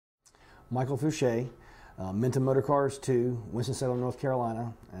Michael Foushee, Minton Motor Cars 2, Winston-Salem, North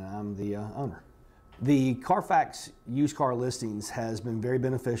Carolina, and I'm the owner. The Carfax used car listings has been very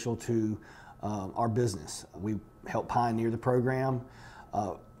beneficial to our business. We helped pioneer the program.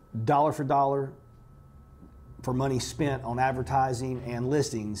 Dollar for dollar, for money spent on advertising and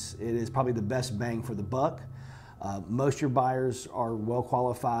listings, it is probably the best bang for the buck. Most of your buyers are well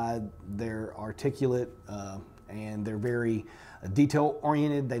qualified, they're articulate, and they're very detail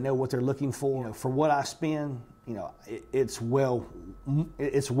oriented. They know what they're looking for. You know, for what I spend, it's well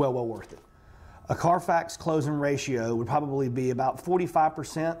worth it. A Carfax closing ratio would probably be about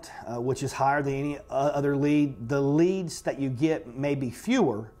 45%, which is higher than any other lead. The leads that you get may be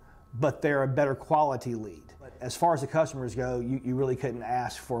fewer, but they're a better quality lead. But as far as the customers go, you really couldn't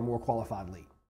ask for a more qualified lead.